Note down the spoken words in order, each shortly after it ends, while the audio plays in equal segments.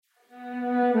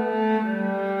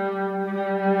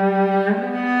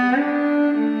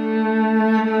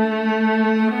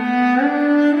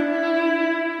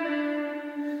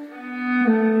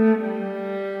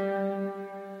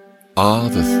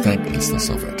seriousness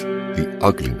of it, the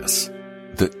ugliness,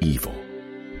 the evil.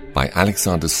 By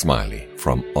Alexander Smiley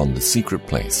from On the Secret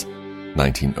Place,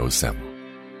 1907.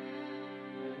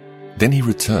 Then he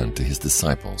returned to his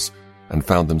disciples and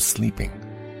found them sleeping.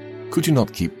 "Could you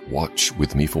not keep watch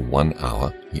with me for 1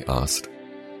 hour?" he asked.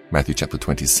 Matthew chapter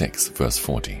 26, verse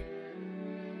 40.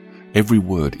 Every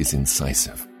word is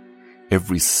incisive.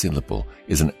 Every syllable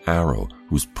is an arrow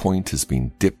whose point has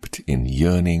been dipped in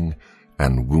yearning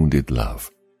and wounded love.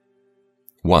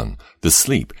 1. The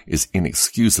sleep is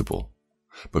inexcusable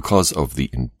because of the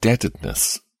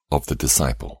indebtedness of the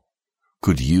disciple.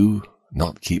 "Could you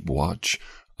not keep watch?"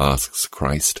 asks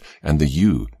Christ, and the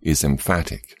 "you" is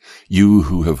emphatic. "You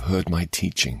who have heard my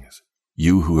teachings,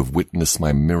 you who have witnessed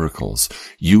my miracles,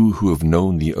 you who have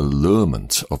known the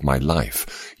allurement of my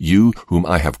life, you whom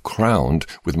I have crowned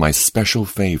with my special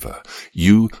favor,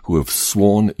 you who have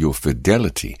sworn your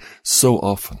fidelity so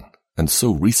often and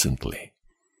so recently.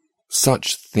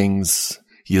 Such things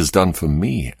he has done for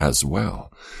me as well.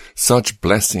 Such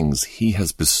blessings he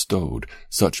has bestowed,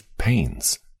 such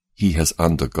pains he has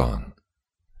undergone.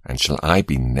 And shall I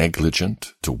be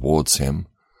negligent towards him?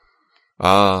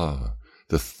 Ah,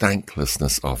 the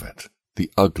thanklessness of it,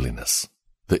 the ugliness,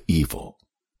 the evil.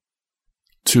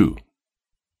 2.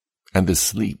 And the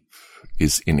sleep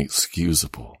is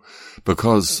inexcusable.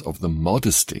 Because of the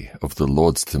modesty of the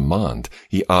Lord's demand,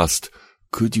 he asked,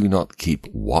 "Could you not keep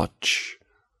watch?"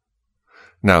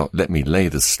 Now let me lay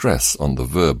the stress on the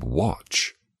verb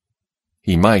watch.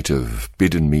 He might have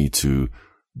bidden me to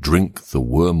drink the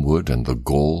wormwood and the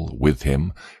gall with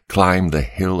him, climb the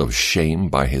hill of shame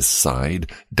by his side,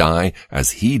 die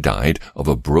as he died of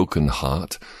a broken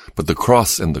heart. But the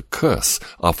cross and the curse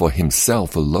are for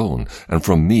himself alone, and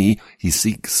from me he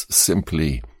seeks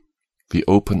simply the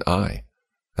open eye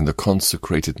and the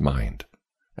consecrated mind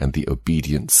and the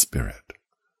obedient spirit.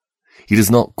 He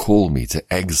does not call me to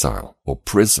exile or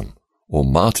prison or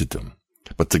martyrdom,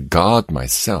 but to guard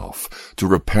myself, to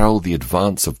repel the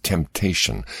advance of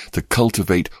temptation, to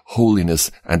cultivate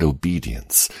holiness and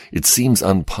obedience. It seems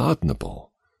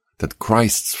unpardonable that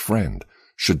Christ's friend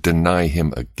should deny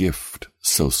him a gift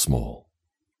so small.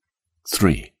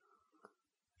 3.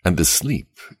 And the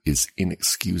sleep is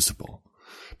inexcusable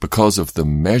because of the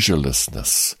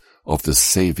measurelessness of the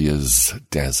Saviour's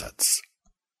deserts.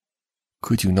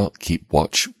 "Could you not keep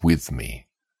watch with me?"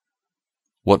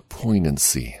 What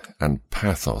poignancy and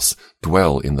pathos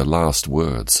dwell in the last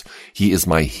words. He is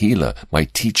my healer, my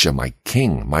teacher, my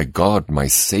king, my God, my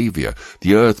Savior.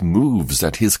 The earth moves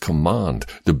at his command.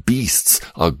 The beasts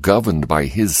are governed by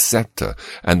his scepter,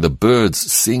 and the birds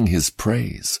sing his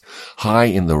praise. High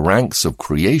in the ranks of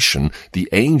creation, the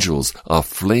angels are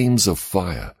flames of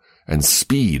fire, and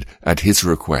speed at his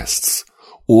requests.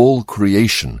 All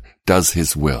creation does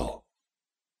his will.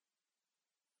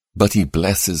 But he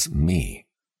blesses me,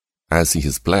 as he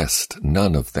has blessed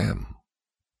none of them.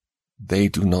 They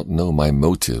do not know my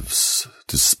motives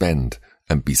to spend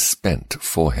and be spent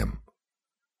for him.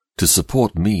 To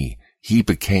support me, he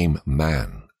became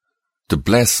man. To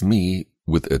bless me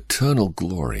with eternal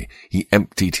glory, he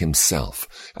emptied himself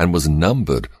and was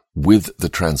numbered with the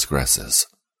transgressors.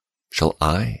 Shall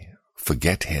I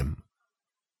forget him?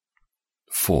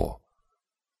 4.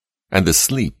 And the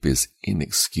sleep is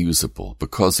inexcusable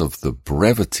because of the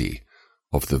brevity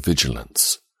of the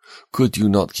vigilance. "Could you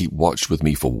not keep watch with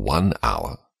me for 1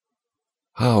 hour?"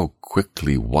 How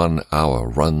quickly 1 hour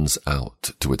runs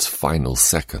out to its final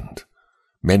second.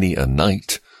 Many a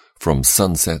night, from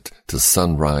sunset to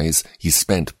sunrise, he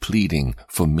spent pleading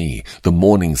for me, the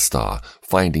morning star,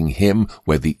 finding him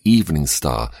where the evening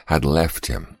star had left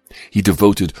him. He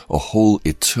devoted a whole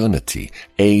eternity,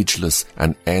 ageless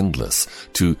and endless,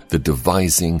 to the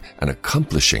devising and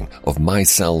accomplishing of my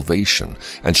salvation,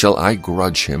 and shall I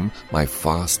grudge him my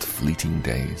fast fleeting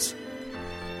days?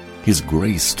 His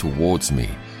grace towards me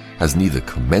has neither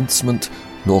commencement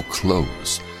nor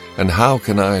close, and how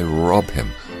can I rob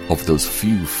him of those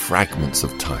few fragments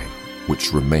of time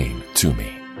which remain to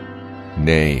me?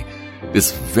 Nay,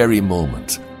 this very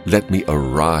moment let me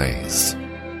arise.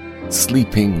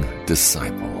 Sleeping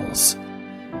disciples,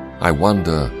 I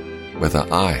wonder whether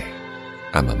I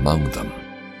am among them.